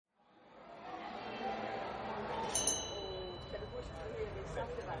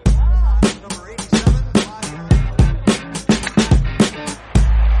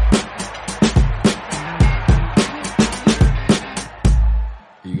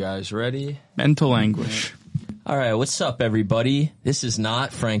guys ready? Mental anguish. All right, what's up, everybody? This is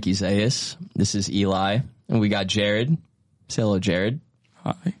not Frankie Zayas. This is Eli. And we got Jared. Say hello, Jared.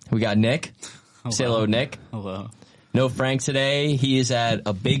 Hi. We got Nick. Hello. Say hello, Nick. Hello. No Frank today. He is at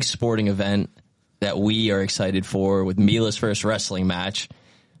a big sporting event that we are excited for with Mila's first wrestling match.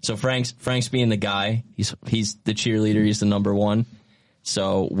 So Frank's being the guy. He's the cheerleader. He's the number one.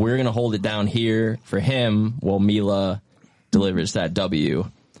 So we're going to hold it down here for him while Mila delivers that W,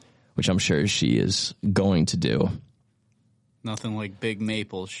 which I'm sure she is going to do. Nothing like Big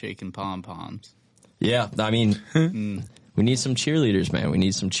Maple shaking pom-poms. Yeah, I mean, we need some cheerleaders, man. We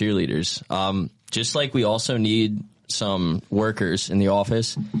need some cheerleaders. Just like we also need some workers in the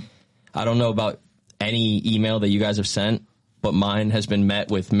office. I don't know about any email that you guys have sent, but mine has been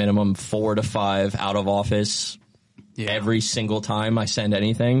met with minimum 4 to 5 out of office every single time I send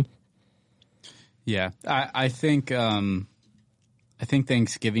anything. Yeah, I think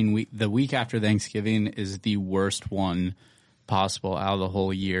Thanksgiving week, the week after Thanksgiving, is the worst one possible out of the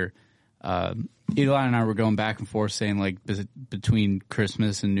whole year. Eli and I were going back and forth saying, like, between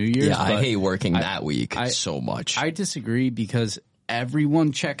Christmas and New Year's. Yeah, I hate working that week so much. I disagree because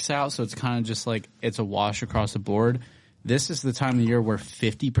everyone checks out, so it's kind of just like it's a wash across the board. This is the time of the year where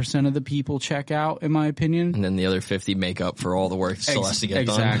 50% of the people check out, in my opinion. And then the other 50 make up for all the work that still has to get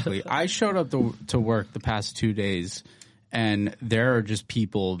done. Exactly. I showed up to work the past 2 days, and there are just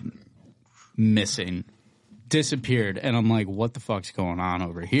people missing, disappeared. And I'm like, what the fuck's going on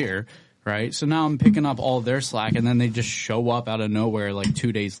over here? Right? So now I'm picking up all their slack, and then they just show up out of nowhere like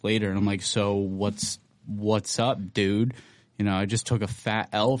 2 days later. And I'm like, so what's up, dude? You know, I just took a fat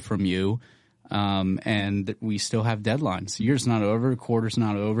L from you. And we still have deadlines. Year's not over. Quarter's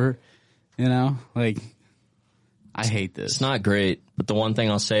not over. You know, like, I hate this. It's not great, but the one thing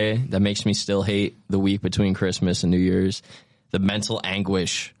I'll say that makes me still hate the week between Christmas and New Year's, the mental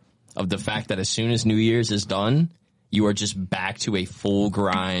anguish of the fact that as soon as New Year's is done, you are just back to a full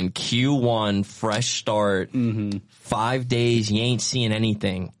grind, Q1, fresh start, 5 days, you ain't seeing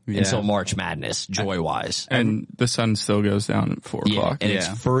anything until March Madness, joy-wise. And the sun still goes down at 4 o'clock. And it's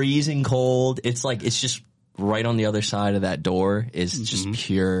freezing cold. It's like, it's just right on the other side of that door is just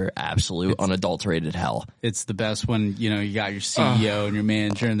pure, absolute, unadulterated hell. It's the best when, you know, you got your CEO and your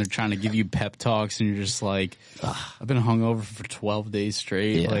manager and they're trying to give you pep talks and you're just like, I've been hungover for 12 days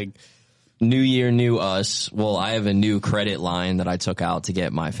straight. Like, New year, new us. Well, I have a new credit line that I took out to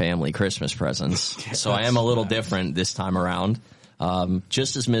get my family Christmas presents. So I am a little different this time around.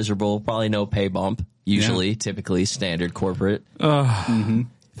 Just as miserable, probably no pay bump. Usually, typically standard corporate.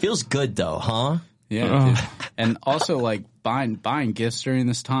 Feels good though, huh? Yeah. Dude. And also, like, buying gifts during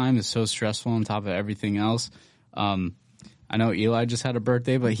this time is so stressful on top of everything else. I know Eli just had a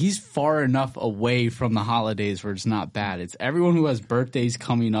birthday, but he's far enough away from the holidays where it's not bad. It's everyone who has birthdays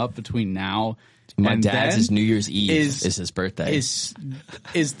coming up between now My and dad's then is New Year's Eve is his birthday. Is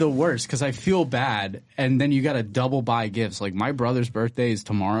the worst because I feel bad, and then you got to double buy gifts. Like, my brother's birthday is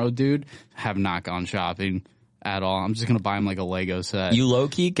tomorrow, dude. Have not gone shopping at all. I'm just going to buy him like a Lego set. You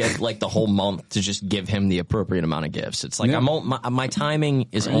low-key get like the whole month to just give him the appropriate amount of gifts. It's like my timing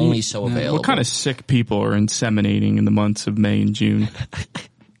is only so available. What kind of sick people are inseminating in the months of May and June?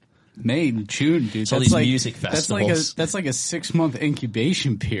 May and June, dude. It's all these music festivals. That's like a 6-month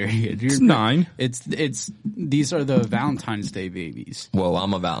incubation period. It's 9. It's these are the Valentine's Day babies. Whoa,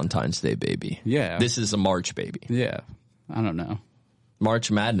 I'm a Valentine's Day baby. Yeah. This is a March baby. Yeah. I don't know. March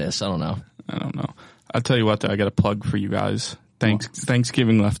Madness. I don't know. I'll tell you what, though, I got a plug for you guys.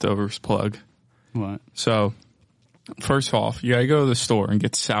 Thanksgiving leftovers plug. What? So, first off, you got to go to the store and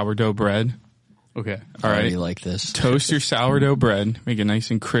get sourdough bread. Okay. All right. How do you like this? Toast your sourdough bread, make it nice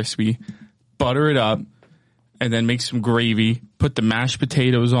and crispy, butter it up, and then make some gravy. Put the mashed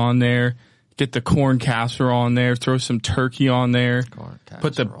potatoes on there. Get the corn casserole on there. Throw some turkey on there.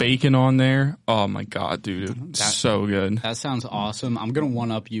 Put the bacon on there. Oh, my God, dude. It's so good. That sounds awesome. I'm going to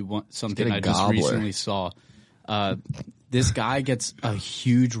one-up you something I just recently saw. This guy gets a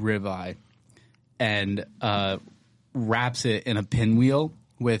huge ribeye and wraps it in a pinwheel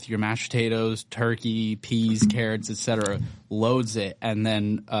with your mashed potatoes, turkey, peas, carrots, etc. Loads it, and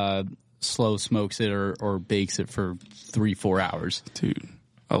then slow smokes it or bakes it for 3-4 hours. Dude.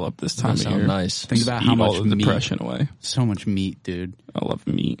 I love this time of year. Nice. Think about how much all the depression away. So much meat, dude. I love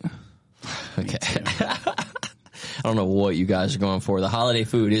meat. Okay. I don't know what you guys are going for. The holiday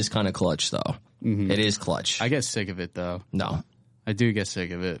food is kind of clutch, though. It is clutch. I get sick of it, though. No. I do get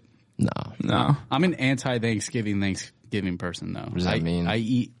sick of it. No. I'm an anti-Thanksgiving person, though. What does that mean? I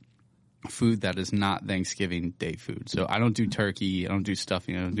eat food that is not Thanksgiving Day food. So I don't do turkey. I don't do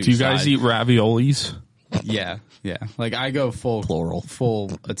stuffing. I don't do you guys eat raviolis? Yeah. Like I go Plural.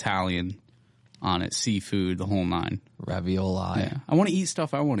 full Italian on it, seafood, the whole nine. Ravioli. Yeah. I want to eat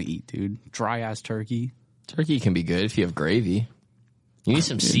stuff I want to eat, dude. Dry ass turkey. Turkey can be good if you have gravy. You need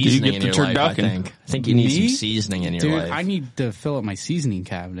some do you seasoning get in the your life, I turducken? think. I think you need Me? some seasoning in your Dude, life. I need to fill up my seasoning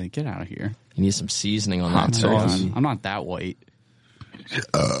cabinet. Get out of here. You need some seasoning on Hot that sauce. turkey. I'm not that white.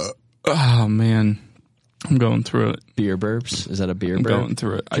 Oh man, I'm going through it. Beer burps? Is that a beer I'm burp? going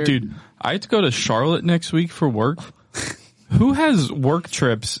through it. Dude, I have to go to Charlotte next week for work. Who has work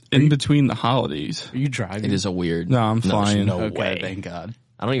trips in between the holidays? Are you driving? It is a weird. No, I'm flying. No Okay, way. thank God.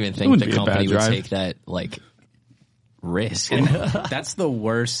 I don't even It think wouldn't the be a bad company would drive. take that risk. That's the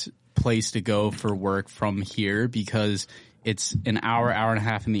worst place to go for work from here because it's an hour and a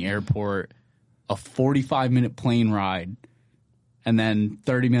half in the airport, a 45-minute plane ride, and then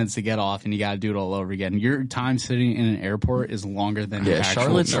 30 minutes to get off, and you got to do it all over again. Your time sitting in an airport is longer than Yeah, actual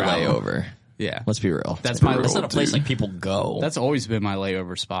Charlotte's a travel. layover. Yeah, Let's be real. That's my That's not a place dude. like people go. That's always been my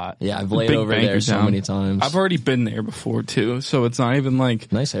layover spot. Yeah, I've laid Big over there banker so town. many times. I've already been there before too, so it's not even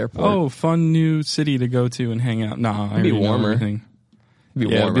like Nice airport. oh, fun new city to go to and hang out. Nah, I be already know warmer. everything. It'd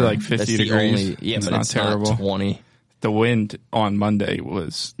be Yeah, it'd be warmer. like 50 That's the degrees. only- yeah, It's but not it's terrible. not 20. The wind on Monday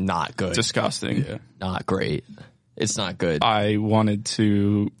was Not good. disgusting. Yeah. Not great. It's not good. I wanted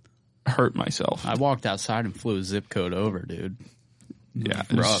to hurt myself. I walked outside and flew a zip code over, dude. Yeah,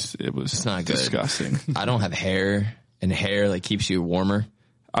 rough. it was not good. disgusting. I don't have hair, and hair like keeps you warmer.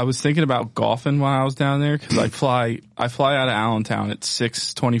 I was thinking about golfing while I was down there because I fly out of Allentown at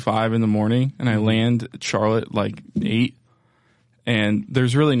 6:25 in the morning and I land at Charlotte like 8. And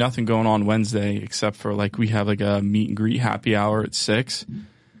there's really nothing going on Wednesday except for like we have like a meet and greet happy hour at 6.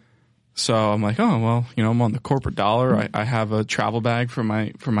 So I'm like, oh well, I'm on the corporate dollar. I have a travel bag for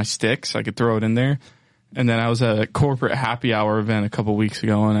my sticks. I could throw it in there. And then I was at a corporate happy hour event a couple weeks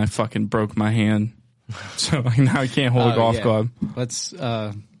ago and I fucking broke my hand. So now I can't hold a golf club. Let's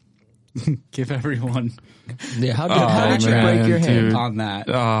give everyone Yeah, how Oh, did you man, break your hand? dude. on that.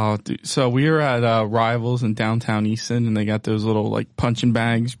 Oh, dude. So we were at Rivals in downtown Easton, and they got those little like punching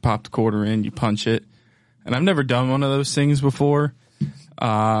bags. You pop the quarter in, you punch it. And I've never done one of those things before,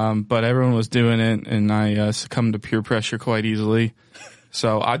 but everyone was doing it, and I succumbed to peer pressure quite easily.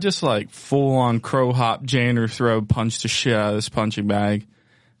 So I just like full on crow hop, janitor throw, punched the shit out of this punching bag,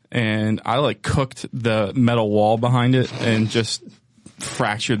 and I like cooked the metal wall behind it and just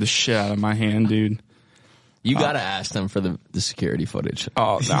fractured the shit out of my hand, dude. You gotta ask them for the security footage.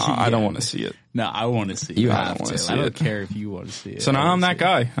 Oh no, I don't want to see it. No, I want to see. You it. have I don't to. I don't care if you want to see it. So now I'm that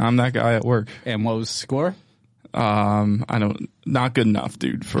guy. I'm that guy at work. And what was the score? Not good enough,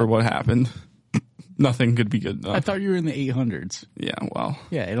 dude, for what happened. Nothing could be good enough. I thought you were in the 800s. Yeah, well,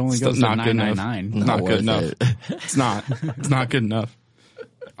 Yeah, it only Still goes to not good enough. 999. not worth good enough. it. It's not. It's not good enough.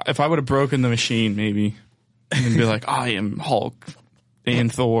 If I would have broken the machine, maybe, and be like, I am Hulk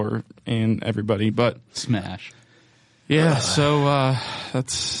and Thor and everybody. But Smash. yeah, so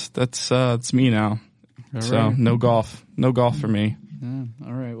that's me now. So right. no golf for me.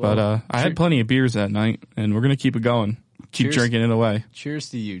 All right. Well, But I had plenty of beers that night, and we're gonna keep it going. Keep Cheers. drinking it away. cheers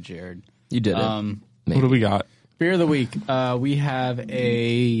to you, Jared. You did it. What do we got? Beer of the week. We have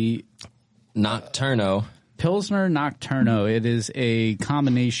a Nocturno. Pilsner Nocturno. It is a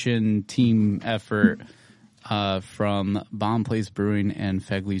combination team effort from Bomb Place Brewing and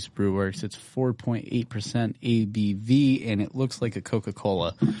Fegley's Brewworks. It's 4.8% ABV, and it looks like a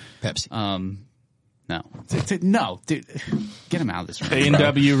Coca-Cola. Pepsi. No. No, dude. Get him out of this room.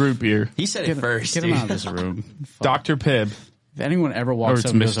 A&W root beer. He said it first. Get him dude. out of this room. Fuck. Dr. Pibb. If anyone ever walks it's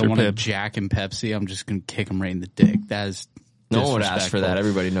up and goes, I Mr. want a Pibb. Jack and Pepsi, I'm just going to kick him right in the dick. That is No one would ask for that. disrespectful.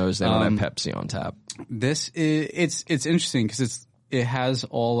 Everybody knows they don't have Pepsi on tap. This is it's interesting because it has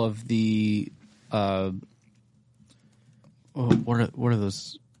all of the what are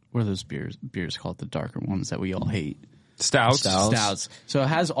those beers called, the darker ones that we all hate, Stouts. stouts. So it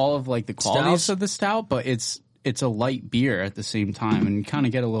has all of like the qualities Stouts? of the stout, but it's a light beer at the same time, and you kind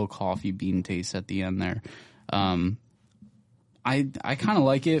of get a little coffee bean taste at the end there. I kind of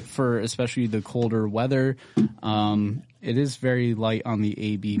like it for especially the colder weather. It is very light on the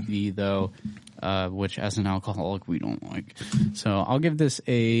ABV though, which as an alcoholic we don't like. So I'll give this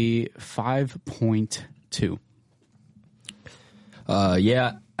a 5.2.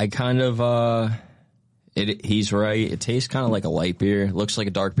 Yeah, I kind of, he's right. It tastes kind of like a light beer. Looks like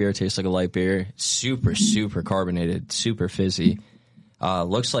a dark beer, tastes like a light beer. Super, super carbonated, super fizzy.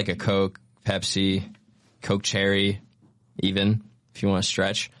 Looks like a Coke, Pepsi, Coke Cherry, even, if you want to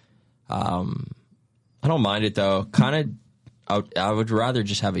stretch. I don't mind it, though. Kind of, I would rather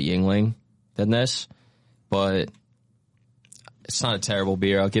just have a Yingling than this, but it's not a terrible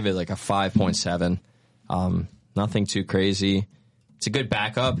beer. I'll give it like a 5.7. Nothing too crazy. It's a good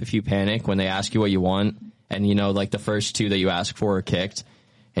backup if you panic when they ask you what you want, and like the first two that you ask for are kicked,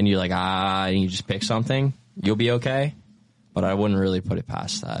 and you're like, and you just pick something, you'll be okay. But I wouldn't really put it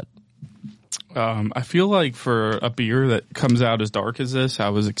past that. I feel like for a beer that comes out as dark as this, I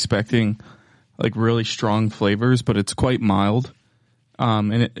was expecting like really strong flavors, but it's quite mild.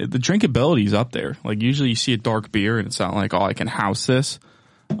 And the drinkability is up there. Like usually you see a dark beer and it's not like, I can house this.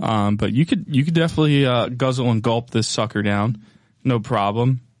 But you could definitely guzzle and gulp this sucker down, no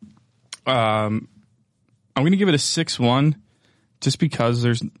problem. I'm going to give it a 6.1 just because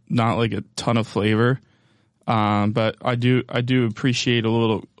there's not like a ton of flavor. But I do appreciate a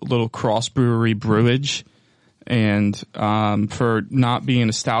little cross brewery brewage, and for not being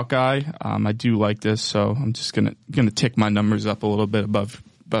a stout guy, I do like this. So I'm just gonna tick my numbers up a little bit above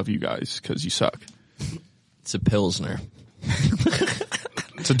you guys because you suck. It's a Pilsner.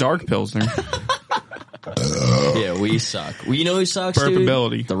 It's a dark Pilsner. Yeah, we suck. Well, you know who sucks,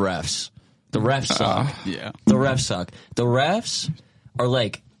 Burpability. dude? The refs. The refs suck. Yeah. The refs suck. The refs are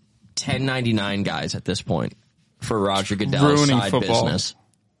like 1099 guys at this point for Roger Goodell's Ruining side football. business.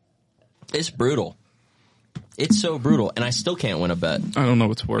 It's brutal. It's so brutal, and I still can't win a bet. I don't know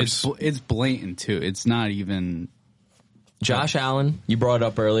what's worse. It's blatant too. It's not even. Josh Allen, you brought it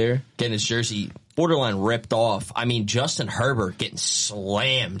up earlier, getting his jersey borderline ripped off. I mean, Justin Herbert getting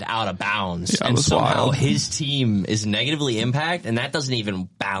slammed out of bounds, Yeah, and was somehow wild. his team is negatively impacted, and that doesn't even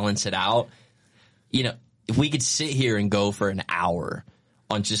balance it out. If we could sit here and go for an hour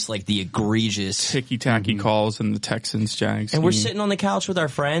on just like the egregious Ticky-tacky calls in the Texans Jags. and we're sitting on the couch with our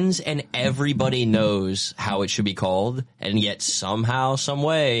friends and everybody knows how it should be called, and yet somehow, some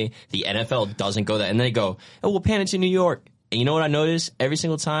way, the NFL doesn't go that, and they go, we'll pan it to New York. And you know what I notice? Every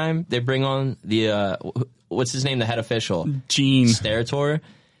single time they bring on the, what's his name, the head official? Gene Steratore.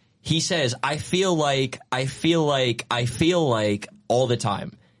 He says, I feel like all the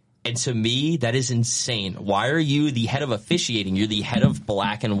time. And to me, that is insane. Why are you the head of officiating? You're the head of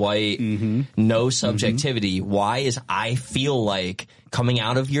black and white, no subjectivity. Why is I feel like coming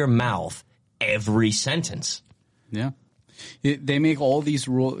out of your mouth every sentence? Yeah. They make all these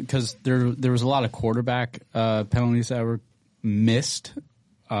rules because there was a lot of quarterback penalties that were missed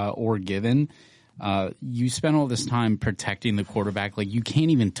or given. You spend all this time protecting the quarterback. Like, you can't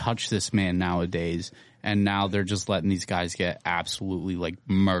even touch this man nowadays. And now they're just letting these guys get absolutely, like,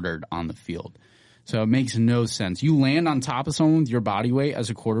 murdered on the field. So it makes no sense. You land on top of someone with your body weight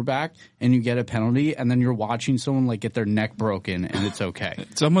as a quarterback, and you get a penalty, and then you're watching someone, like, get their neck broken, and it's okay.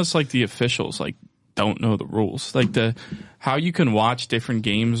 It's almost like the officials, like, don't know the rules. Like, how you can watch different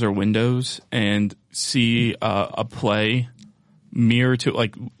games or windows and see a play mirror to,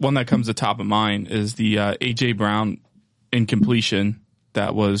 like, one that comes to top of mind is the A.J. Brown incompletion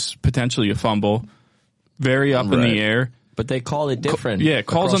that was potentially a fumble. Very up in the air, but they call it different.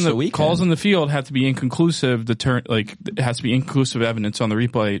 Calls on the calls on the field have to be inconclusive. It has to be inconclusive evidence on the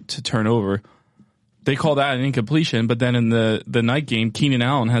replay to turn over. They call that an incompletion, but then in the night game, Keenan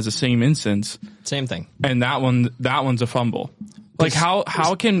Allen has the same instance, Same thing. and that one's a fumble. Like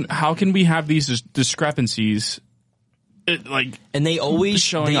how can we have these discrepancies? And they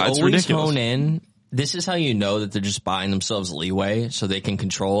always ridiculous. hone in. This is how you know that they're just buying themselves leeway so they can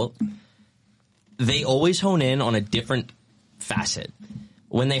control it. They always hone in on a different facet.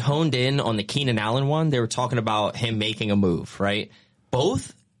 When they honed in on the Keenan Allen one, they were talking about him making a move, right?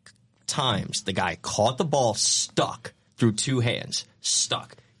 Both times the guy caught the ball stuck through two hands.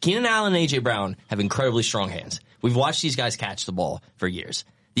 Stuck. Keenan Allen and A.J. Brown have incredibly strong hands. We've watched these guys catch the ball for years.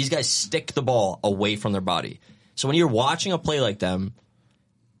 These guys stick the ball away from their body. So when you're watching a play like them,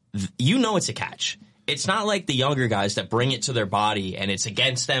 you know it's a catch. It's not like the younger guys that bring it to their body and it's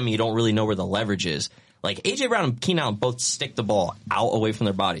against them. You don't really know where the leverage is. Like A.J. Brown and Keenan Allen both stick the ball out away from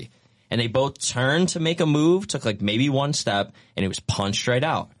their body. And they both turned to make a move, took like maybe one step, and it was punched right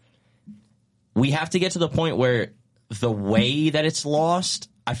out. We have to get to the point where the way that it's lost,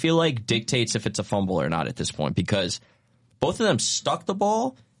 I feel like dictates if it's a fumble or not at this point, because both of them stuck the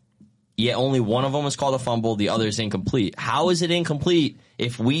ball, yet only one of them was called a fumble, the other is incomplete. How is it incomplete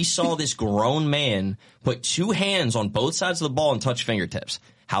if we saw this grown man put two hands on both sides of the ball and touch fingertips?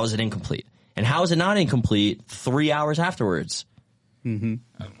 How is it incomplete? And how is it not incomplete 3 hours afterwards?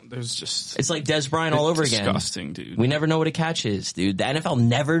 There's it's like Des Bryant all over again. Disgusting, dude. We never know what a catch is, dude. The NFL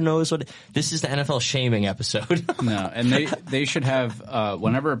never knows what. This is the NFL shaming episode. No, and they should have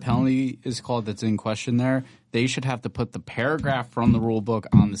whenever a penalty is called that's in question there, they should have to put the paragraph from the rule book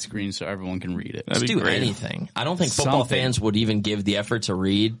on the screen so everyone can read it. Just do anything. I don't think football fans would even give the effort to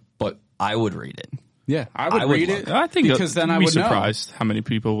read, but I would read it. Yeah, I would read it. I think because then I would be surprised how many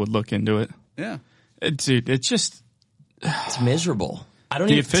people would look into it. Yeah. Dude, it's just It's miserable.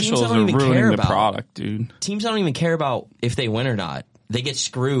 the officials are ruining the product, dude. Teams don't even care about if they win or not. They get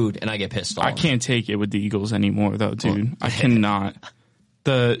screwed, and I get pissed off. I can't take it with the Eagles anymore, though, dude. I cannot.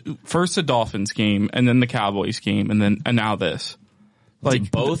 First the Dolphins game, and then the Cowboys game, and now this.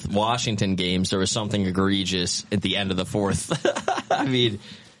 Like both Washington games, there was something egregious at the end of the fourth. I mean,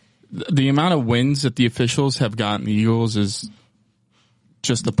 the amount of wins that the officials have gotten the Eagles is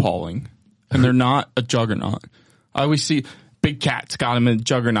just appalling, and they're not a juggernaut. I always see Big Cat's got them in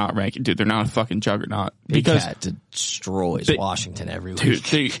juggernaut ranking, dude. They're not a fucking juggernaut. Big Cat destroys Washington every week.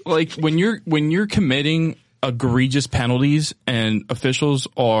 Dude, when you're committing egregious penalties and officials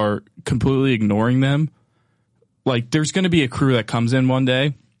are completely ignoring them. Like, there's going to be a crew that comes in one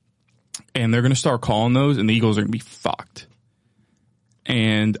day, and they're going to start calling those, and the Eagles are going to be fucked.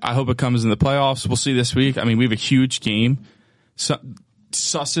 And I hope it comes in the playoffs. We'll see this week. I mean, we have a huge game.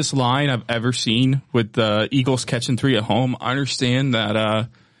 Sussest line I've ever seen with the Eagles catching 3 at home. I understand that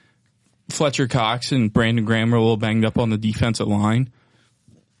Fletcher Cox and Brandon Graham are a little banged up on the defensive line.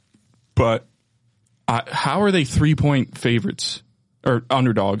 But how are they 3-point favorites or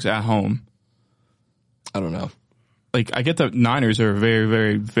underdogs at home? I don't know. Like, I get the Niners are a very,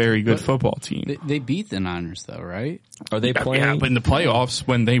 very, very good football team. They beat the Niners, though, right? Are they playing? Yeah, but in the playoffs,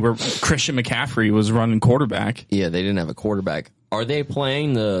 when Christian McCaffrey was running quarterback. Yeah, they didn't have a quarterback. Are they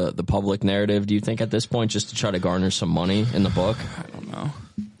playing the public narrative, do you think, at this point, just to try to garner some money in the book? I don't know.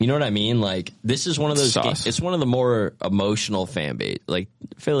 You know what I mean? Like, this is one of those games. It's one of the more emotional fan base. Like,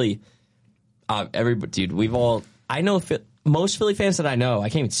 Philly, everybody, dude, I know most Philly fans that I know, I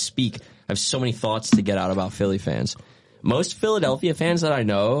can't even speak. I have so many thoughts to get out about Philly fans. Most Philadelphia fans that I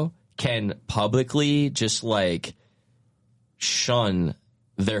know can publicly just like shun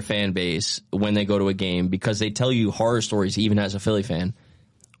their fan base when they go to a game because they tell you horror stories even as a Philly fan.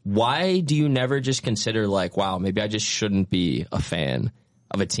 Why do you never just consider like, wow, maybe I just shouldn't be a fan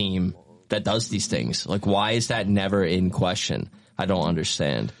of a team that does these things? Like, why is that never in question? I don't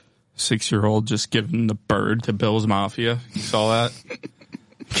understand. 6-year-old just giving the bird to Bill's Mafia. You saw that?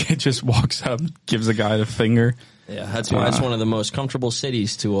 Kid just walks up, gives a guy the finger. Yeah, that's one of the most comfortable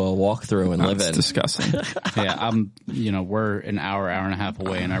cities to walk through and live in. It's disgusting. Yeah, we're an hour and a half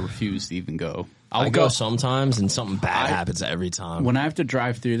away, and I refuse to even go. I go sometimes, and something bad happens every time. When I have to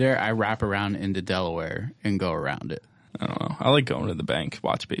drive through there, I wrap around into Delaware and go around it. I don't know. I like going to the bank,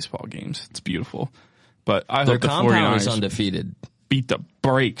 watch baseball games. It's beautiful. But I Their hope the compound 49ers is undefeated. Beat the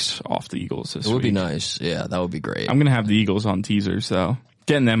brakes off the Eagles this week. It would be nice. Yeah, that would be great. I'm going to have the Eagles on teasers, though.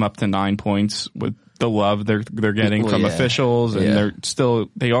 Getting them up to 9 points with the love they're getting from officials, and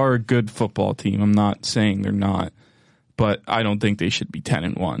they are a good football team. I'm not saying they're not, but I don't think they should be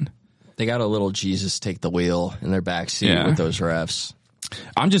 10-1. They got a little Jesus take the wheel in their backseat with those refs.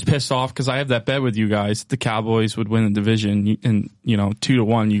 I'm just pissed off because I have that bet with you guys. The Cowboys would win the division, and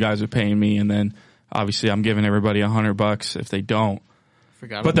 2-1. You guys are paying me, and then obviously I'm giving everybody $100 if they don't.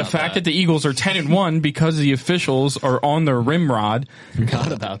 But the fact that the Eagles are 10-1 because the officials are on their rimrod.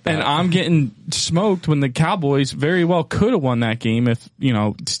 Forgot about that. And I'm getting smoked when the Cowboys very well could have won that game if,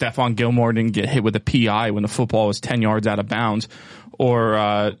 Stephon Gilmore didn't get hit with a PI when the football was 10 yards out of bounds.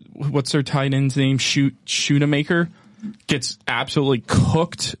 Or, what's their tight end's name? Shootamaker gets absolutely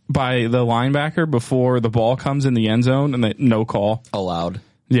cooked by the linebacker before the ball comes in the end zone and no call. Allowed.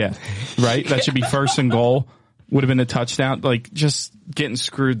 Yeah. Right? That should be first and goal. Would have been a touchdown. Like, just getting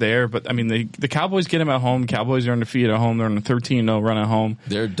screwed there. But, I mean, the Cowboys get them at home. Cowboys are undefeated at home. They're on a 13-0 run at home.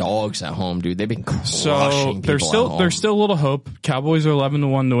 They're dogs at home, dude. They've been crushing so people at home. There's still a little hope. Cowboys are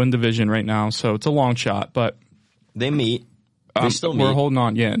 11-1 to win division right now, so it's a long shot. But they meet. They still meet. We're holding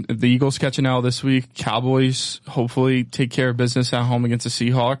on. Yeah, the Eagles catch an L this week. Cowboys hopefully take care of business at home against the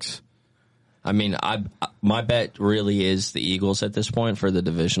Seahawks. I mean, my bet really is the Eagles at this point for the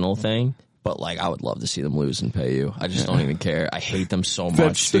divisional thing. But, I would love to see them lose and pay you. I just don't even care. I hate them so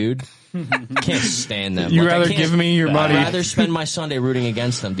much, dude. Can't stand them. You rather give me your money. I'd rather spend my Sunday rooting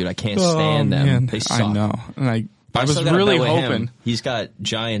against them, dude. I can't stand them. Man. They suck. I know. And I was really hoping. He's got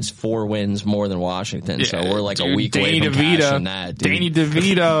Giants 4 wins more than Washington, so we're a week Danny away from cashing that, dude. Danny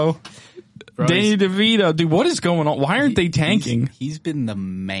DeVito. Danny DeVito. Dude, what is going on? Why aren't they tanking? He's been the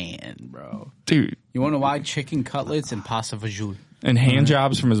man, bro. Dude. You want to buy chicken cutlets and pasta fajoule? And hand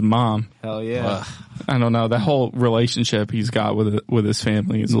jobs from his mom. Hell yeah. I don't know. That whole relationship he's got with his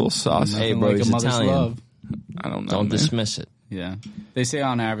family is a little sus. Hey, bro, he's Italian. Love. I don't know. Don't dismiss it. Yeah. They say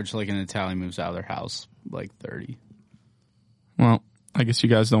on average, an Italian moves out of their house, 30. Well, I guess you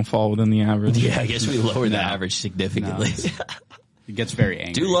guys don't fall within the average. Yeah, I guess we lowered the average significantly. It gets very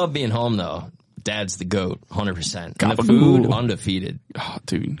angry. Do love being home, though. Dad's the GOAT, 100%. And the food, undefeated. Oh,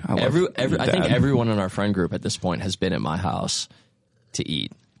 dude. I think everyone in our friend group at this point has been at my house to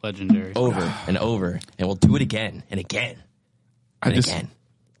eat. Legendary. Over and over. And we'll do it again and again. I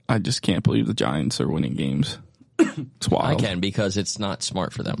just can't believe the Giants are winning games. It's wild. I can, because it's not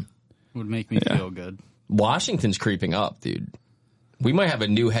smart for them. Would make me feel good. Washington's creeping up, dude. We might have a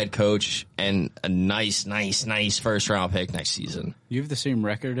new head coach and a nice first round pick next season. You have the same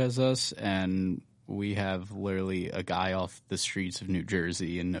record as us, and we have literally a guy off the streets of New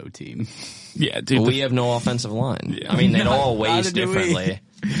Jersey and no team. Yeah, dude. But we have no offensive line. Yeah. I mean, it all weighs differently.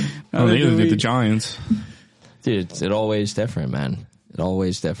 Neither did the Giants. Dude, it all weighs different, man. It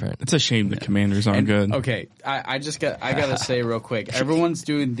always different. It's a shame the Commanders aren't good. Okay, I gotta say real quick. Everyone's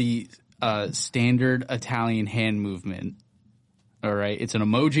doing the standard Italian hand movement. All right, it's an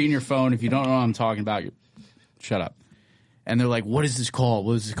emoji in your phone. If you don't know what I'm talking about, shut up. And they're like, "What is this called?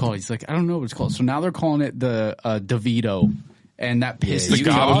 What is this called?" He's like, "I don't know what it's called." So now they're calling it the DeVito, and that pisses you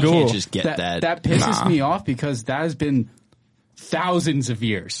me off. can't just get that. That pisses me off because that has been thousands of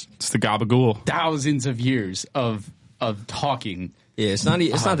years. It's the gabagool. Thousands of years of talking. Yeah, it's not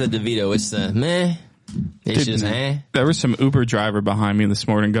the DeVito. It's the meh. It's just There was some Uber driver behind me this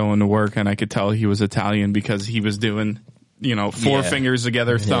morning going to work, and I could tell he was Italian because he was doing, four fingers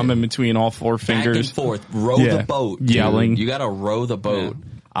together, thumb in between all four fingers. Back and forth. Row the boat. Dude. Yelling. You got to row the boat.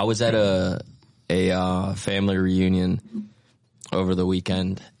 Yeah. I was at a family reunion over the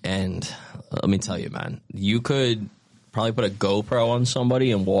weekend, and let me tell you, man, you could probably put a GoPro on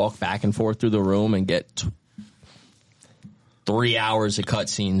somebody and walk back and forth through the room and get 3 hours of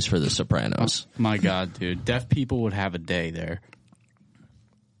cutscenes for The Sopranos. Oh, my God, dude. Deaf people would have a day there.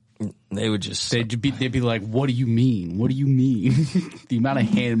 They would just... They'd be like, what do you mean? What do you mean? The amount of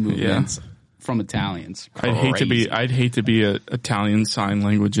hand movements from Italians. I'd hate to be an Italian sign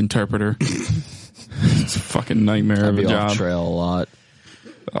language interpreter. It's a fucking nightmare of a job. Off trail a lot.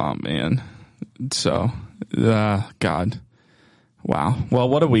 Oh, man. So, God. Wow. Well,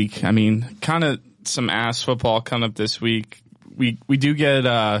 what a week. I mean, kind of some ass football coming up this week. We do get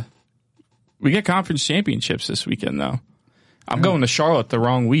conference championships this weekend though. I'm going to Charlotte the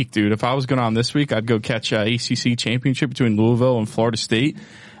wrong week, dude. If I was going on this week, I'd go catch a ACC championship between Louisville and Florida State.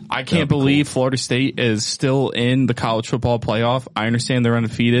 I can't believe Florida State is still in the college football playoff. I understand they're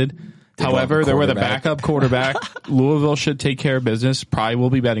undefeated. However, they're with a backup quarterback. Louisville should take care of business. Probably will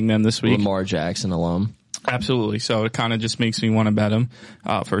be betting them this week. Lamar Jackson alum. Absolutely. So it kind of just makes me want to bet them.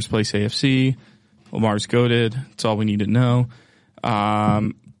 First place AFC. Lamar's goated. That's all we need to know.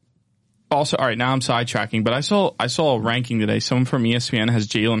 Also, all right, now I'm sidetracking, but I saw a ranking today. Someone from ESPN has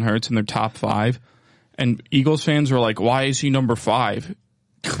Jalen Hurts in their top 5, and Eagles fans were like, "Why is he number 5?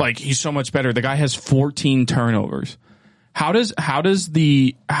 Like, he's so much better." The guy has 14 turnovers. How does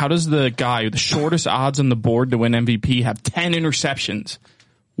the guy with the shortest odds on the board to win MVP have 10 interceptions?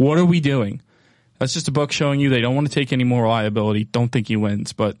 What are we doing? That's just a book showing you they don't want to take any more liability. Don't think he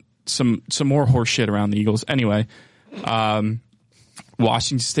wins, but some more horse shit around the Eagles. Anyway,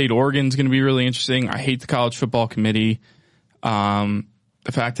 Washington State, Oregon is going to be really interesting. I hate the college football committee. The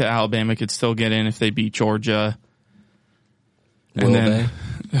fact that Alabama could still get in if they beat Georgia. Will they?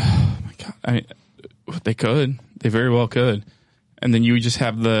 Oh my God. I mean, they could. They very well could. And then you just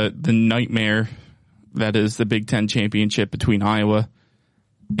have the nightmare that is the Big Ten championship between Iowa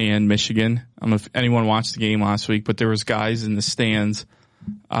and Michigan. I don't know if anyone watched the game last week, but there was guys in the stands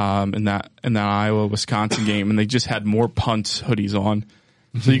in that Iowa-Wisconsin game, and they just had more punts hoodies on.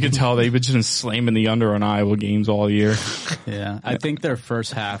 So you could tell they've just been slamming the under on Iowa games all year. Yeah, I think their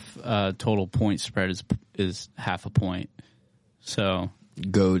first half total point spread is half a point. So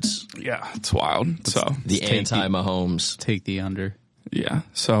goats. Yeah, it's wild. So the anti-Mahomes. Take the under. Yeah.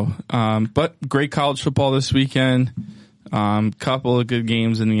 So, but great college football this weekend. Couple of good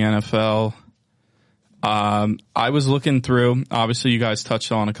games in the NFL. I was looking through, obviously you guys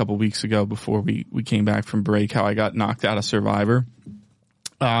touched on a couple weeks ago before we came back from break how I got knocked out of Survivor.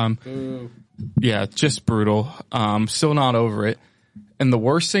 Yeah, just brutal. Still not over it. And the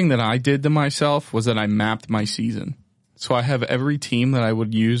worst thing that I did to myself was that I mapped my season. So I have every team that I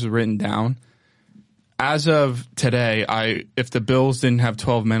would use written down. As of today, if the Bills didn't have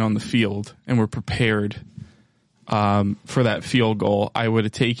 12 men on the field and were prepared for that field goal, I would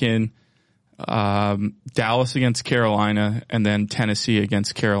have taken Dallas against Carolina and then Tennessee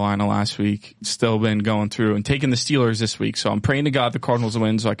against Carolina last week. Still been going through and taking the Steelers this week. So I'm praying to God the Cardinals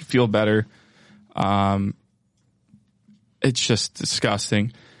win so I can feel better. It's just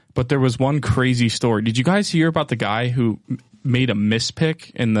disgusting. But there was one crazy story. Did you guys hear about the guy who made a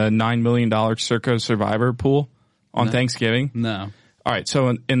mispick in the $9 million Circa Survivor pool on Thanksgiving? No. All right,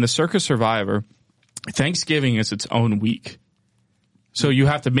 so in the Circa Survivor, Thanksgiving is its own week. So you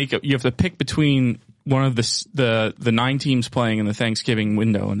have to you have to pick between one of the 9 teams playing in the Thanksgiving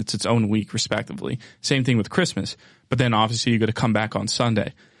window, and it's its own week respectively. Same thing with Christmas, but then obviously you got to come back on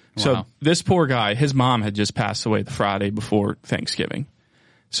Sunday. Wow. So this poor guy, his mom had just passed away the Friday before Thanksgiving.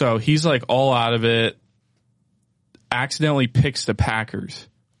 So he's like all out of it, accidentally picks the Packers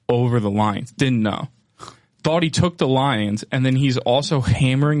over the Lions. Didn't know. Thought he took the Lions, and then he's also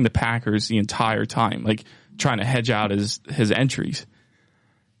hammering the Packers the entire time, like trying to hedge out his entries.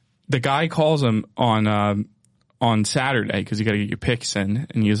 The guy calls him on Saturday because you got to get your picks in,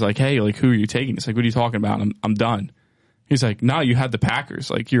 and he was like, "Hey, like, who are you taking?" It's like, "What are you talking about? I'm done." He's like, "No, you had the Packers.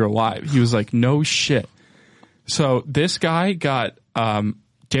 Like, you're alive." He was like, "No shit." So this guy got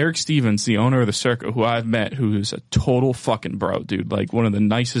Derek Stevens, the owner of the Circa, who I've met, who's a total fucking bro, dude, like one of the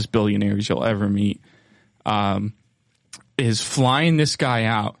nicest billionaires you'll ever meet, is flying this guy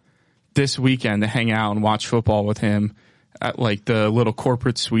out this weekend to hang out and watch football with him at like the little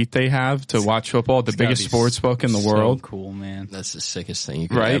corporate suite they have to watch football, the biggest sports book in the world. Cool, man. That's the sickest thing you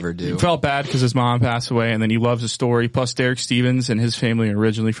could ever do. He felt bad because his mom passed away, and then he loves the story. Plus, Derek Stevens and his family are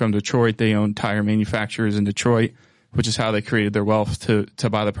originally from Detroit. They own tire manufacturers in Detroit, which is how they created their wealth to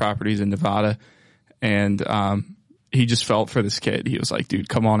buy the properties in Nevada. And he just felt for this kid. He was like, "Dude,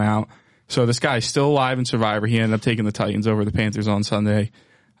 come on out." So this guy's still alive in Survivor. He ended up taking the Titans over the Panthers on Sunday.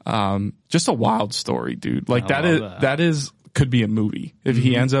 Just a wild story, dude. Like that could be a movie if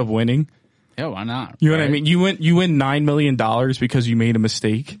he ends up winning. Yeah, why not? You know what I mean? You win $9 million because you made a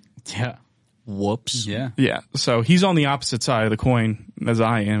mistake. Yeah. Whoops. Yeah. Yeah. So he's on the opposite side of the coin as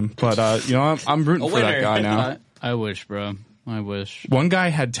I am. But I'm rooting for that guy now. I wish, bro. I wish. One guy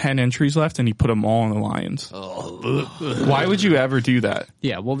had 10 entries left and he put them all on the Lions. Oh. Why would you ever do that?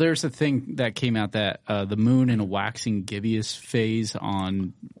 Yeah, well, there's a thing that came out that the moon in a waxing gibbous phase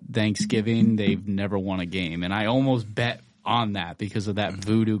on Thanksgiving, they've never won a game. And I almost bet on that because of that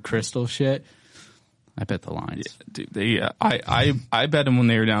voodoo crystal shit. I bet the Lions. Yeah, dude, I bet them when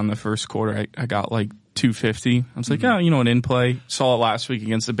they were down in the first quarter. I got like 250. I was like, oh, an in play. Saw it last week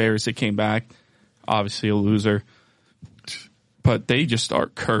against the Bears. They came back. Obviously a loser. But they just are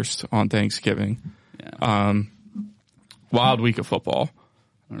cursed on Thanksgiving. Yeah. Wild week of football.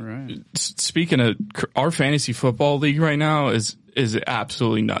 All right. Speaking of our fantasy football league right now is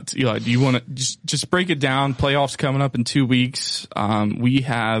absolutely nuts. Eli, do you want to just break it down? Playoffs coming up in 2 weeks. We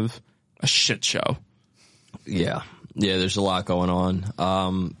have a shit show. Yeah. Yeah, there's a lot going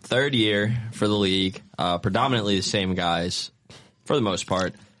on. Third year for the league. Predominantly the same guys for the most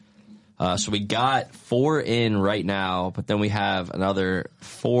part. So we got 4 in right now, but then we have another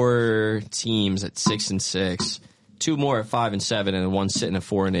 4 teams at 6-6, 2 more at 5-7, and 1 sitting at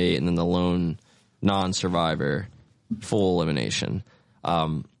 4-8, and then the lone non-survivor full elimination.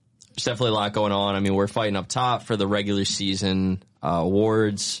 There's definitely a lot going on. I mean, we're fighting up top for the regular season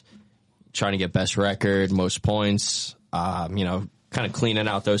awards, trying to get best record, most points, kind of cleaning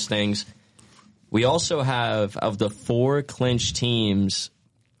out those things. We also have, of the 4 clinched teams,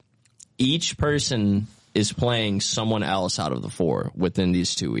 each person is playing someone else out of the 4 within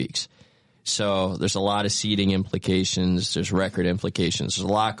these 2 weeks. So there's a lot of seeding implications. There's record implications. There's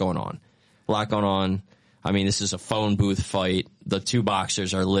a lot going on. I mean, this is a phone booth fight. The 2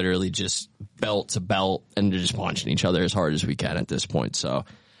 boxers are literally just belt to belt, and they're just punching each other as hard as we can at this point. So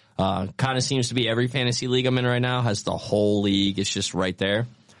kind of seems to be every fantasy league I'm in right now has the whole league. It's just right there.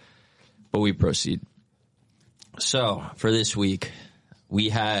 But we proceed. So for this week, we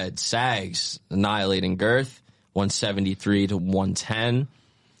had Sags annihilating Girth, 173-110.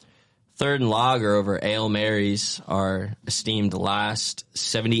 Third and Lager over Ale Marys, our esteemed last,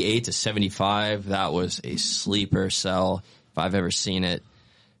 78-75. That was a sleeper sell if I've ever seen it.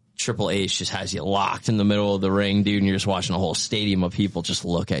 Triple H just has you locked in the middle of the ring, dude, and you're just watching a whole stadium of people just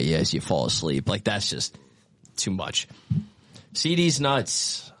look at you as you fall asleep. Like, that's just too much. CD's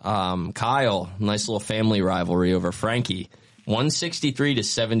nuts. Kyle, nice little family rivalry over Frankie.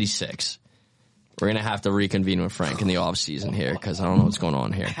 163-76. We're going to have to reconvene with Frank in the offseason here because I don't know what's going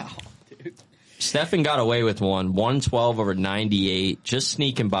on here. Wow, dude. Stefan got away with one, 112-98, just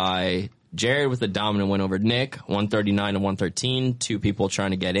sneaking by. Jared with a dominant win over Nick, 139-113, 2 people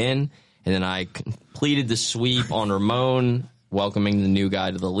trying to get in. And then I completed the sweep on Ramon, welcoming the new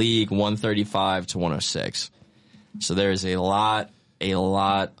guy to the league, 135-106. So there's a lot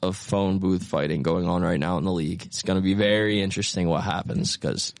of phone booth fighting going on right now in the league. It's going to be very interesting what happens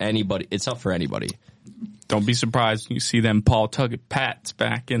because it's up for anybody. don't be surprised when you see them Paul Tuckett Pats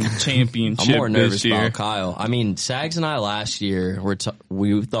back in the championship. I'm more nervous this year. about Kyle. I mean, Sags and I last year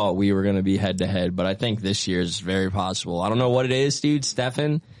we thought we were going to be head to head, but I think this year is very possible. I don't know what it is, dude.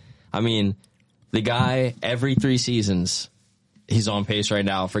 Stefan. I mean, the guy every 3 seasons, he's on pace right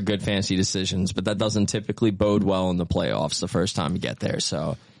now for good fantasy decisions, but that doesn't typically bode well in the playoffs the first time you get there.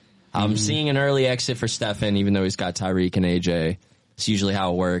 So I'm seeing an early exit for Stefan, even though he's got Tyreek and AJ. It's usually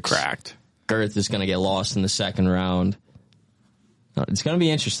how it works. Cracked. Girth is going to get lost in the second round. It's going to be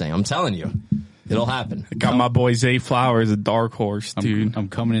interesting. I'm telling you. It'll happen. I got my boy Zay Flowers, a dark horse, dude. I'm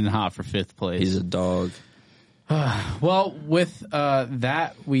coming in hot for 5th place. He's a dog. Well, with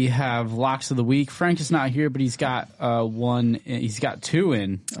that, we have locks of the week. Frank is not here, but he's got one. He's got 2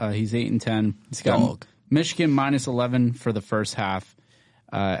 in. He's 8-10. He's got Dog. Michigan -11 for the first half,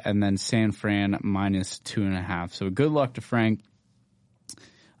 and then San Fran -2.5. So good luck to Frank.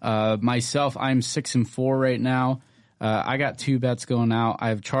 Myself, I'm 6-4 right now. I got 2 bets going out. I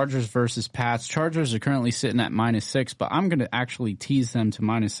have Chargers versus Pats. Chargers are currently sitting at -6, but I'm going to actually tease them to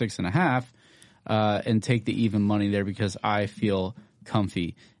 -6.5 and take the even money there because I feel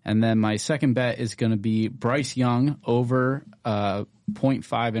comfy. And then my second bet is going to be Bryce Young over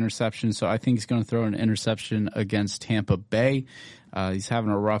 0.5 interception. So I think he's going to throw an interception against Tampa Bay. He's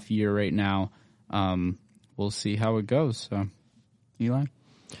having a rough year right now. We'll see how it goes. So, Eli?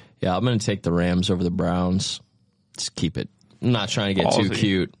 Yeah, I'm going to take the Rams over the Browns. Just keep it. I'm not trying to get too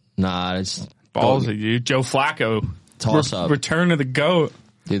cute. Nah, it's ballsy, dude. Joe Flacco. Toss up. Return of the GOAT.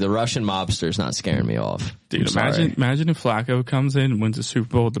 Dude, the Russian mobster's not scaring me off. Dude, imagine if Flacco comes in and wins the Super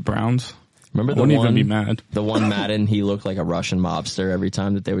Bowl with the Browns. Remember I wouldn't even be mad. The one Madden, he looked like a Russian mobster every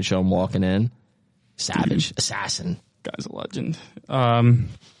time that they would show him walking in. Savage. Assassin. Guy's a legend.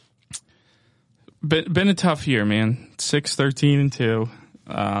 Been a tough year, man. 6-13-2.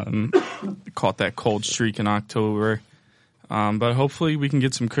 Caught that cold streak in October. But hopefully we can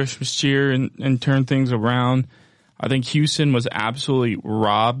get some Christmas cheer and turn things around. I think Houston was absolutely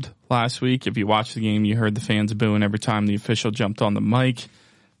robbed last week. If you watched the game, you heard the fans booing every time the official jumped on the mic.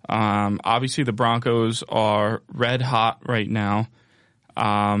 Obviously the Broncos are red hot right now.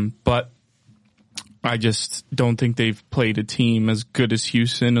 But I just don't think they've played a team as good as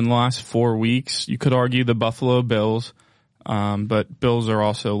Houston in the last 4 weeks. You could argue the Buffalo Bills. But Bills are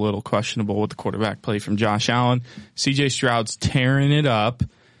also a little questionable with the quarterback play from Josh Allen. CJ Stroud's tearing it up.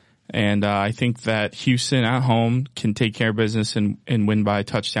 And I think that Houston at home can take care of business and win by a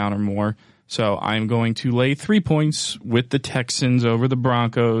touchdown or more. So I'm going to lay 3 points with the Texans over the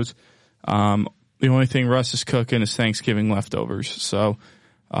Broncos. The only thing Russ is cooking is Thanksgiving leftovers. So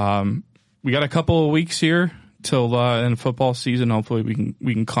we got a couple of weeks here till in football season. Hopefully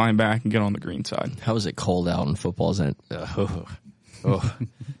we can climb back and get on the green side. How is it cold out in football's end? No.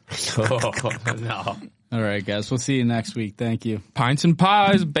 All right, guys. We'll see you next week. Thank you. Pints and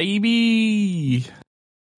pies, baby.